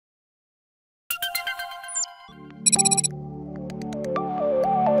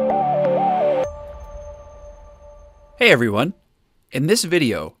Hey everyone! In this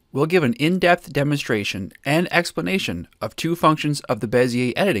video, we'll give an in-depth demonstration and explanation of two functions of the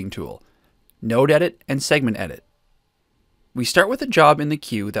Bezier editing tool, Node Edit and Segment Edit. We start with a job in the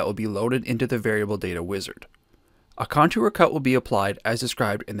queue that will be loaded into the variable data wizard. A contour cut will be applied as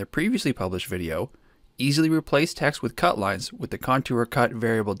described in the previously published video. Easily replace text with cut lines with the contour cut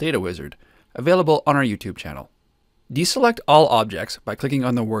variable data wizard, available on our YouTube channel. Deselect all objects by clicking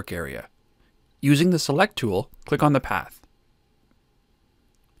on the work area. Using the Select tool, click on the path.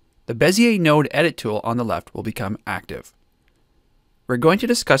 The Bezier Node Edit tool on the left will become active. We're going to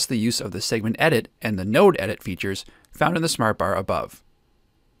discuss the use of the Segment Edit and the Node Edit features found in the smart bar above.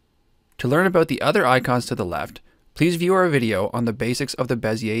 To learn about the other icons to the left, please view our video on the basics of the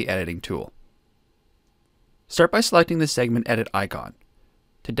Bezier editing tool. Start by selecting the Segment Edit icon.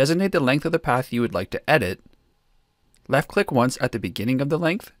 To designate the length of the path you would like to edit, left-click once at the beginning of the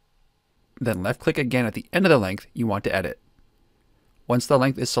length, then left-click again at the end of the length you want to edit. Once the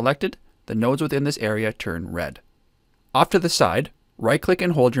length is selected, the nodes within this area turn red. Off to the side, right-click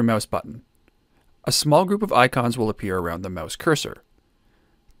and hold your mouse button. A small group of icons will appear around the mouse cursor.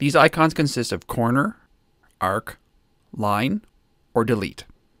 These icons consist of corner, arc, line, or delete.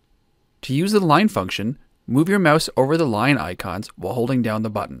 To use the line function, move your mouse over the line icons while holding down the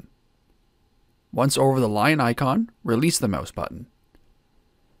button. Once over the line icon, release the mouse button.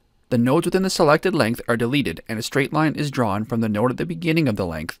 The nodes within the selected length are deleted and a straight line is drawn from the node at the beginning of the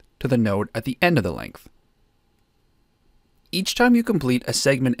length to the node at the end of the length. Each time you complete a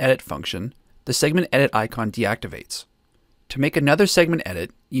segment edit function, the segment edit icon deactivates. To make another segment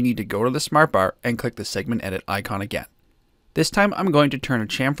edit, you need to go to the smart bar and click the segment edit icon again. This time I'm going to turn a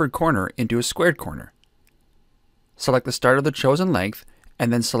chamfered corner into a squared corner. Select the start of the chosen length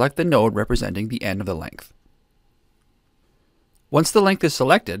and then select the node representing the end of the length. Once the length is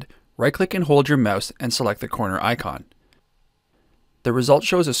selected, right-click and hold your mouse and select the corner icon. The result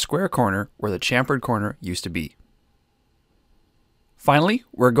shows a square corner where the chamfered corner used to be. Finally,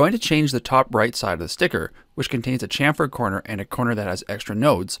 we're going to change the top right side of the sticker, which contains a chamfered corner and a corner that has extra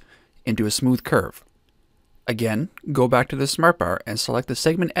nodes, into a smooth curve. Again, go back to the smart bar and select the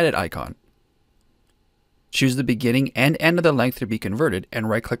segment edit icon. Choose the beginning and end of the length to be converted and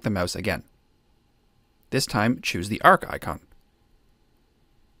right-click the mouse again. This time, choose the arc icon.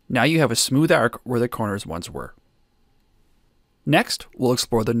 Now you have a smooth arc where the corners once were. Next, we'll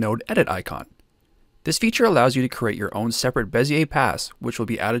explore the Node Edit icon. This feature allows you to create your own separate Bezier paths, which will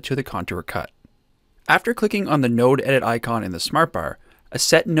be added to the contour cut. After clicking on the Node Edit icon in the smart bar, a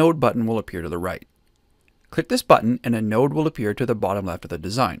Set Node button will appear to the right. Click this button and a node will appear to the bottom left of the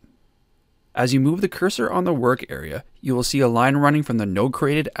design. As you move the cursor on the work area, you will see a line running from the node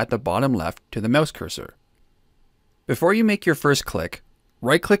created at the bottom left to the mouse cursor. Before you make your first click,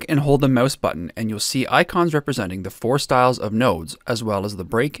 right-click and hold the mouse button and you'll see icons representing the four styles of nodes as well as the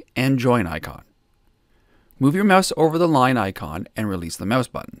break and join icon. Move your mouse over the line icon and release the mouse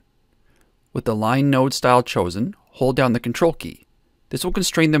button. With the line node style chosen, hold down the Control key. This will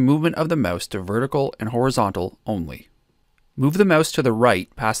constrain the movement of the mouse to vertical and horizontal only. Move the mouse to the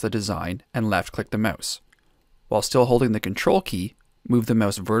right past the design and left-click the mouse. While still holding the Control key, move the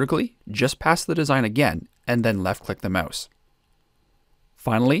mouse vertically just past the design again and then left-click the mouse.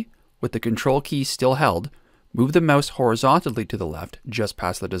 Finally, with the Control key still held, move the mouse horizontally to the left just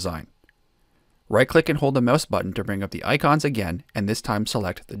past the design. Right-click and hold the mouse button to bring up the icons again and this time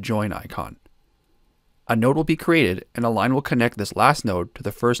select the Join icon. A node will be created and a line will connect this last node to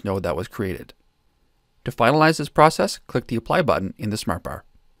the first node that was created. To finalize this process, click the Apply button in the smart bar.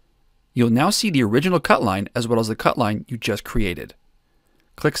 You'll now see the original cut line as well as the cut line you just created.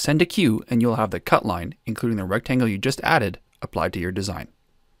 Click Send to Queue and you'll have the cut line, including the rectangle you just added, applied to your design.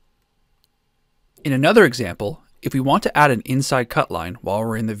 In another example, if we want to add an inside cut line while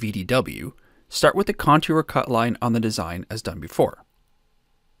we're in the VDW, start with the contour cut line on the design as done before.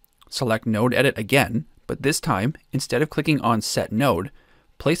 Select Node Edit again, but this time, instead of clicking on Set Node,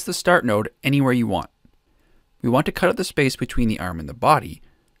 place the Start node anywhere you want. We want to cut out the space between the arm and the body,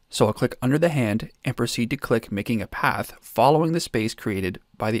 so I'll click under the hand and proceed to click making a path following the space created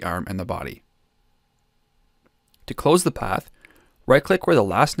by the arm and the body. To close the path, right-click where the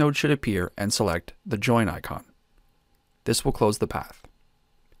last node should appear and select the Join icon. This will close the path.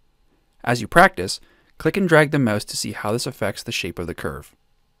 As you practice, click and drag the mouse to see how this affects the shape of the curve.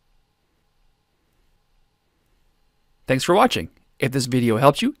 Thanks for watching. If this video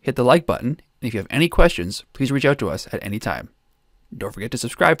helped you, hit the like button, and if you have any questions, please reach out to us at any time. Don't forget to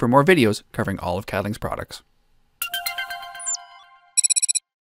subscribe for more videos covering all of Catling's products.